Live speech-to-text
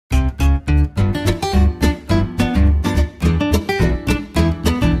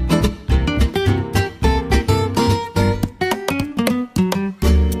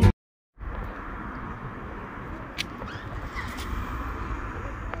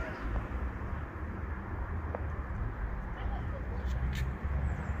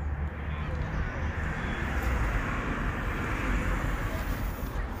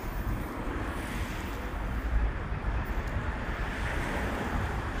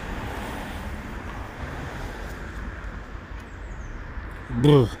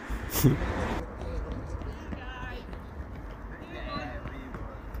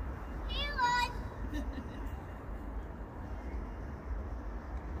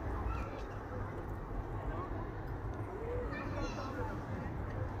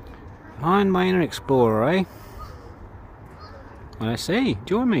Find Minor Explorer, eh? Well, I see.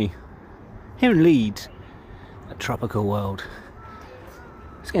 Join me. Here in Leeds, a tropical world.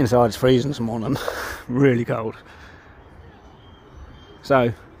 Let's get inside, it's freezing this morning. Really cold. So,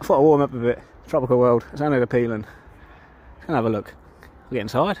 I thought I'd warm up a bit. Tropical world, it's only appealing. Let's go and have a look. I'll get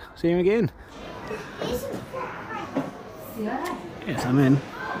inside, see you again. Yes, I'm in.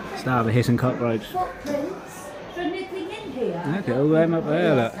 Start of a hissing cockroach. Okay, all the way up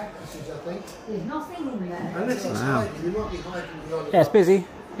there, look. There's nothing in there. Wow. Yeah, it's busy.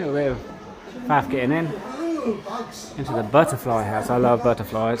 A little bit of faff getting in. Into the butterfly house. I love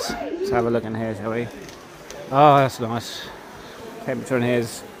butterflies. Let's have a look in here, shall we? Oh, that's nice. Temperature in here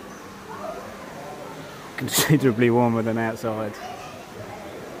is considerably warmer than outside.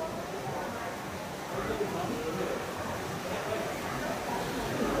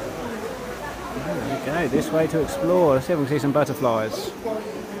 Okay, this way to explore. Let's see if we can see some butterflies.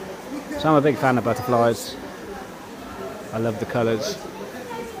 So I'm a big fan of butterflies. I love the colours.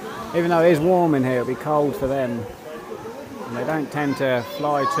 Even though it is warm in here, it'll be cold for them. And they don't tend to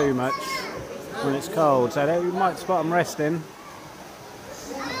fly too much when it's cold, so you might spot them resting.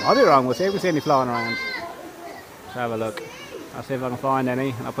 I'll be wrong, we'll see if we see any flying around. Let's have a look. I'll see if I can find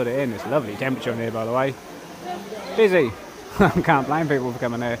any, and I'll put it in. It's a lovely temperature in here, by the way. Busy. I can't blame people for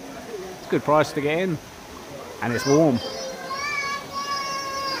coming here. It's a good price to get in. And it's warm.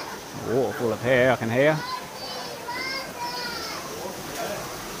 Waterfall up here, I can hear.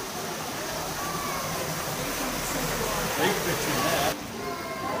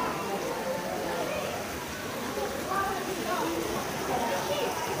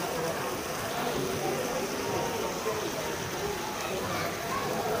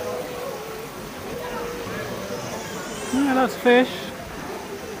 Yeah, lots of fish.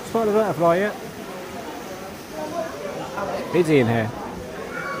 Spot the butterfly yet. Busy in here.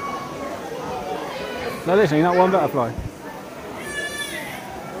 No, listen, not one butterfly.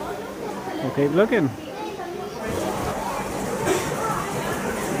 We'll keep looking.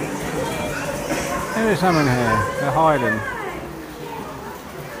 There is some in here. They're hiding.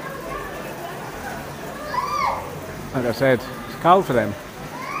 Like I said, it's cold for them.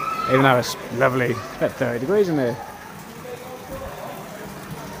 Even though it's lovely. It's about 30 degrees in there.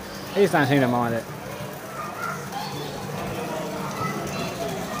 These don't seem to mind it.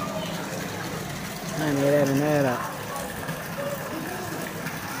 And get out in there, look.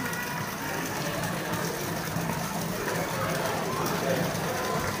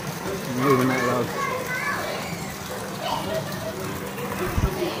 Moving that log.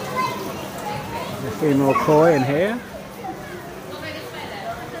 A few more koi in here.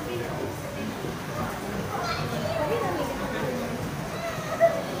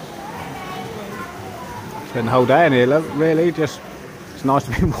 Spend the whole day in here, love. Really, just it's nice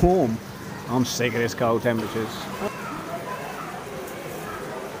to be warm. I'm sick of this cold temperatures.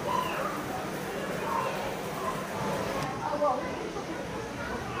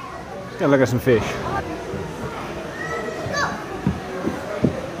 Let's go look at some fish.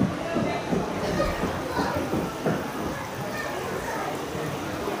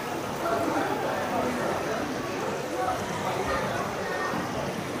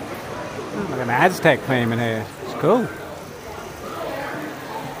 Look at an Aztec theme in here. It's cool.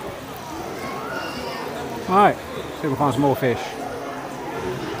 Right, see if we can find some more fish.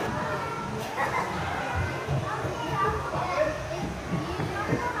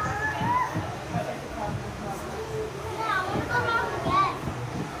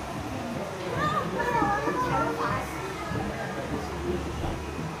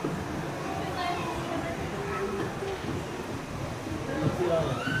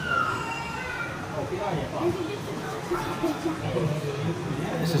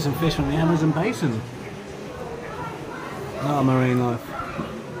 This is some fish from the Amazon basin. Not a marine life.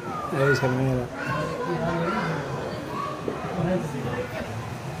 Yeah, he's coming here.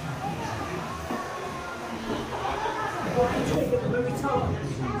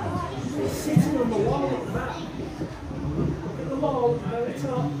 Sitting on the wall like that. Look at the wall, very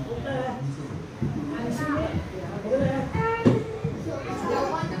top, up there. And see it? Over there.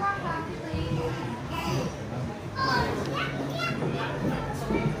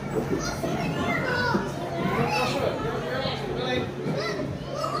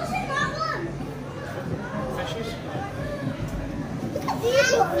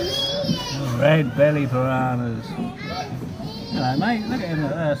 Red belly piranhas. Hello mate, look at him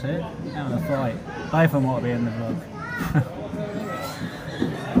at there, see? Having a fight. Both of them want to be in the vlog.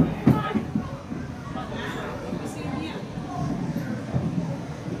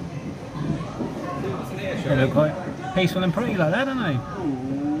 They look quite peaceful and pretty like that, don't they?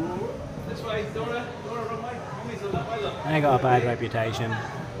 They got a bad reputation.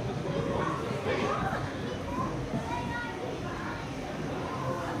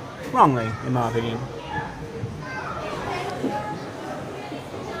 Wrongly, in my opinion.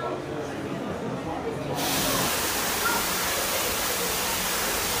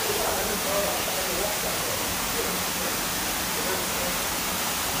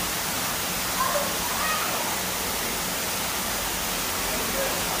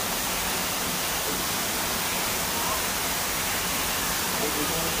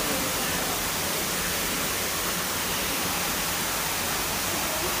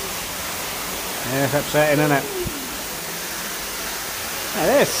 Yeah, it's upsetting, isn't it? Look at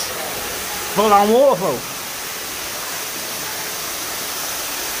this. Full on waterfall.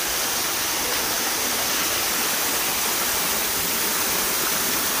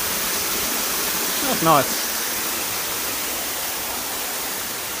 That's nice.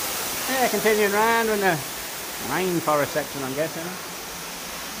 Yeah, continuing round in the rainforest section, I'm guessing.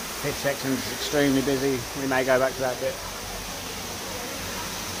 This section's extremely busy. We may go back to that bit.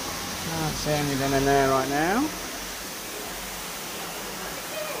 Can't see anything in there right now.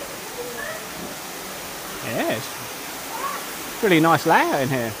 Yeah, it's really nice layout in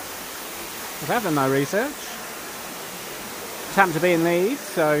here. I've done no research. Just happened to be in Leeds,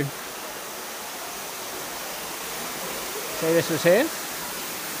 so see this was here.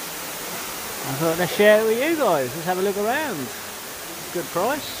 I thought let's share it with you guys. Let's have a look around. Good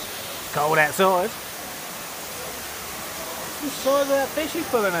price. Cold outside. What size of that fish he's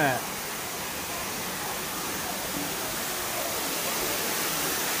pulling out?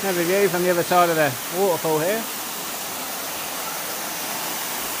 Have a view from the other side of the waterfall here.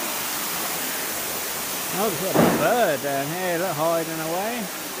 Oh, there's got a bird down here, look, hiding away.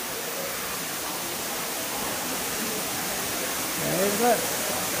 There's look.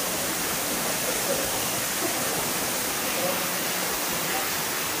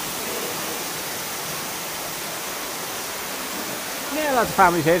 Yeah, lots of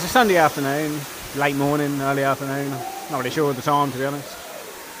families here. It's a Sunday afternoon, late morning, early afternoon. Not really sure of the time, to be honest.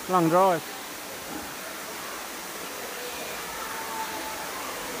 Long drive.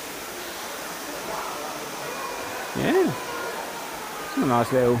 Yeah, it's a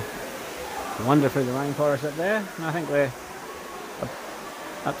nice little wander through the rainforest up there. And I think we're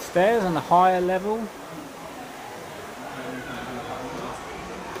upstairs on the higher level.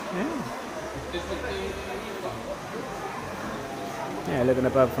 Yeah. Yeah, looking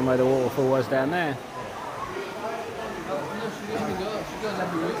above from where the waterfall was down there.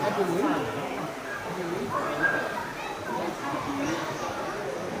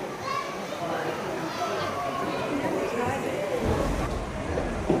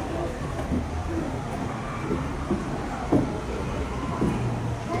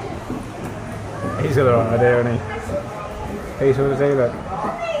 He's got the right idea, hasn't he? He's what to see, look.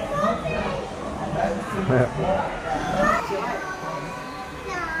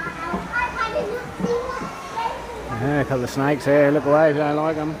 Yeah, a couple of snakes here. Look away if you don't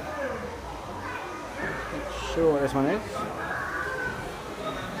like them. Not sure what this one is.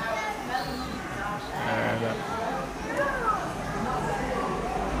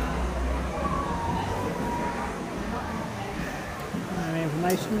 Any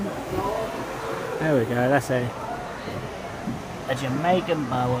information? There we go. That's a Jamaican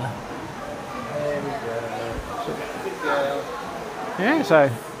boa. There we go. Yeah, so.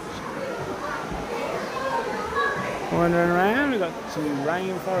 Wandering around, we've got some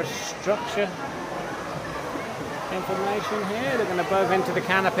rainforest structure information here, looking above into the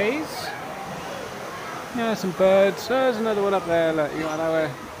canopies. Yeah, some birds. Oh, there's another one up there, look, you know where,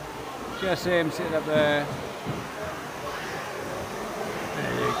 just see him sitting up there.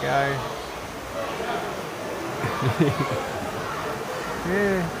 There you go.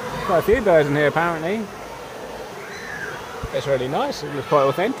 Yeah, quite a few birds in here apparently. It's really nice, it looks quite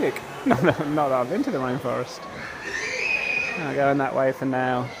authentic. Not that I've been to the rainforest. I'm going that way for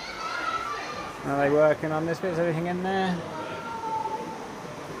now. Are they working on this bit? Is everything in there?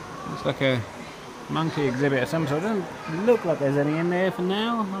 Looks like a monkey exhibit of some sort. Doesn't look like there's any in there for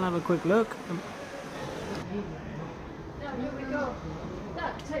now. I'll have a quick look.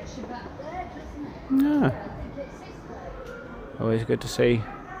 Yeah. Always good to see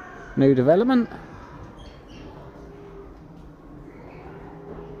new development.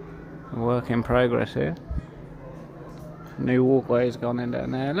 Work in progress here. New walkway's gone in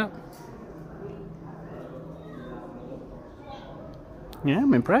down there, look. Yeah,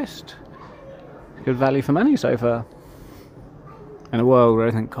 I'm impressed. Good value for money so far. In a world where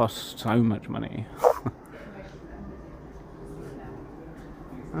everything costs so much money.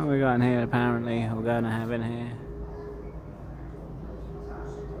 What we got in here apparently, we're going to have in here.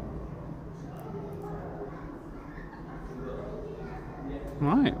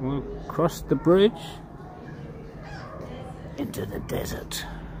 Right, we'll cross the bridge into the desert.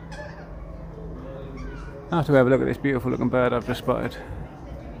 I'll have to have a look at this beautiful looking bird I've just spotted.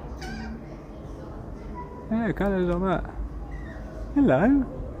 Yeah, colours on that. Hello.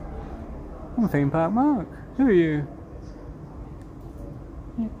 I'm Theme Park Mark. Who are you?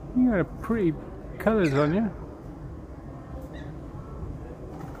 You got pretty colours on you.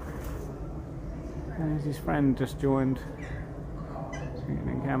 There's his friend just joined. Getting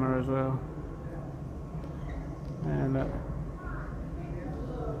in camera as well. And look.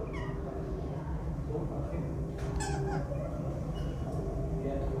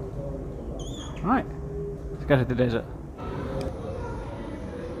 Right, let's go to the desert.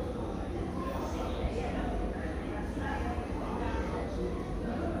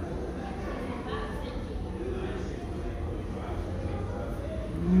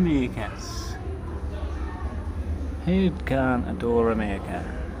 Meerkats. Who can't adore a meerkat?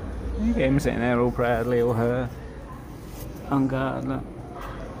 Look at him sitting there all proudly, or her. On guard, look.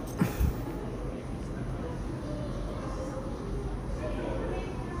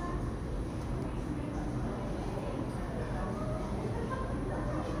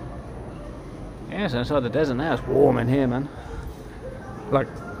 Yes, inside the desert now. It's warm in here, man. Like,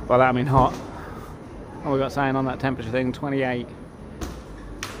 by that I mean hot. What we got saying on that temperature thing, 28.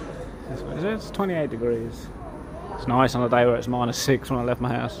 That's what it is, it's 28 degrees. It's nice on a day where it's -6 when I left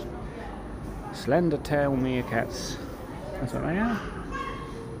my house. Slender tail meerkats. That's what they are.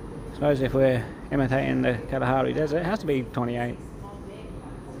 I suppose if we're imitating the Kalahari Desert, it has to be 28.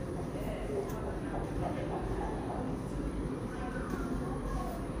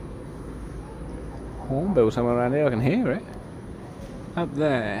 Hornbill somewhere around here, I can hear it. Up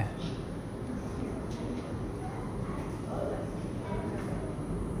there.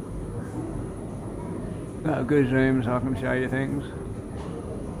 Got a good zoom so I can show you things.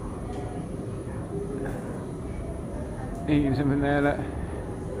 Eating something there, that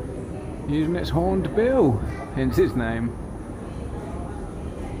using its horned bill, hence its name.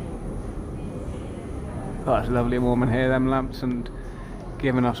 Oh, it's lovely and warm in here, them lamps, and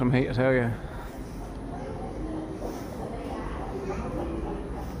giving off some heat, I tell you.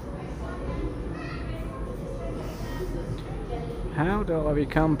 How do I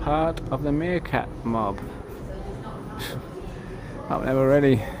become part of the meerkat mob? I've never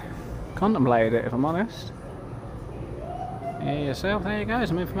really contemplated it, if I'm honest. Yeah, yourself, there you go,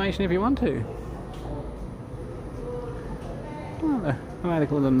 some information if you want to. Oh, why do they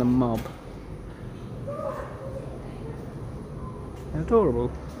call them the mob?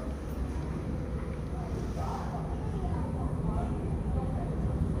 Adorable.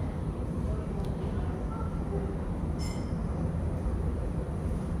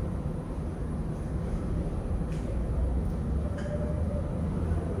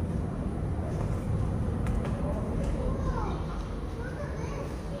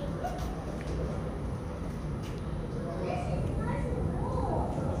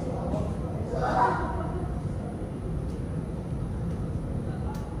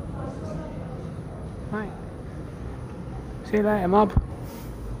 Right. See you later, mob.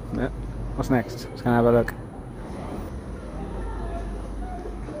 Yeah. What's next? Let's go and have a look.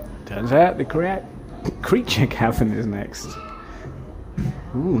 Turns out the creature cabin is next.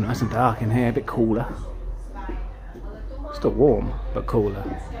 Ooh, nice and dark in here, a bit cooler. Still warm, but cooler.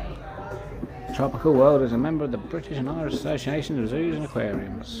 Tropical World is a member of the British and Irish Association of Zoos and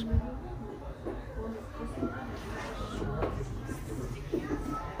Aquariums.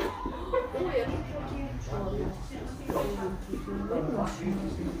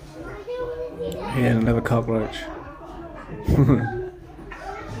 Here's another cockroach.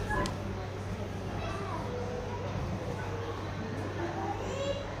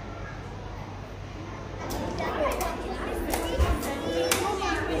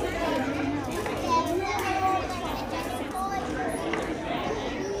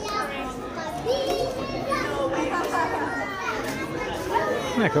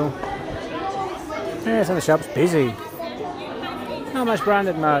 Isn't that cool? Yeah, so the shop's busy. Not much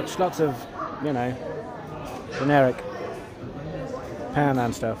branded merch, lots of, you know, generic pound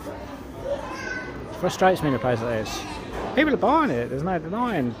and stuff. Frustrates me in a place like this. People are buying it. There's no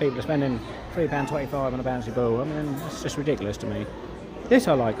denying people are spending £3.25 on a bouncy ball. I mean, it's just ridiculous to me. This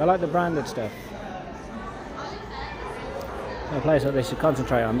I like. I like the branded stuff. A place like this to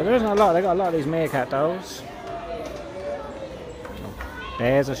concentrate on, but there isn't a lot. They've got a lot of these meerkat dolls.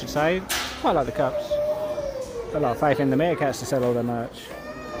 Bears, I should say. Quite like the cups. Got a lot of faith in the meerkats to sell all their merch.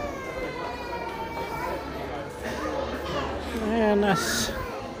 And that's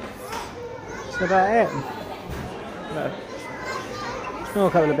about it. But small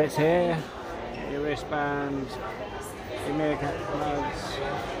couple of bits here. Your wristband, your meerkat mugs.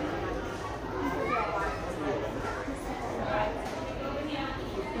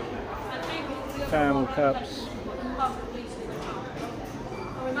 Thermal cups.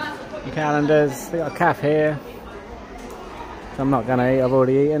 Your calendars. They got a calf here. So I'm not going to eat, I've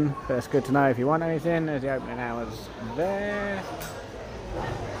already eaten, but it's good to know if you want anything. There's the opening hours there.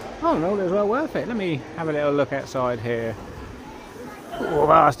 Oh no, it was well worth it. Let me have a little look outside here. Oh,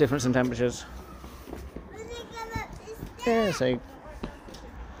 vast difference in temperatures. Yeah, see.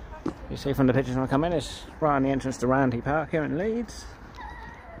 You see from the pictures when I come in, it's right on the entrance to Randy Park here in Leeds.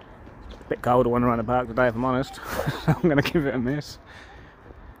 A bit colder when around the park today, if I'm honest. I'm going to give it a miss.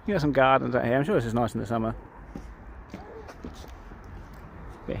 You got some gardens out here. I'm sure this is nice in the summer.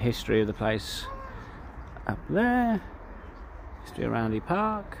 Bit of history of the place up there. History of Randy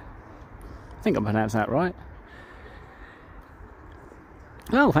Park. I think I'm pronouncing that right.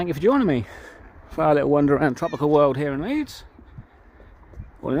 Well, thank you for joining me for our little wander around tropical world here in Leeds.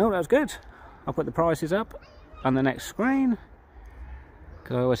 Well, no, that was good. I'll put the prices up on the next screen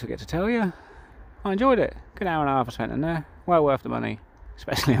because I always forget to tell you. I enjoyed it. Good hour and a half I spent in there. Well worth the money,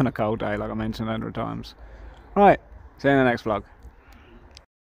 especially on a cold day like I mentioned 100 times. Right, see you in the next vlog.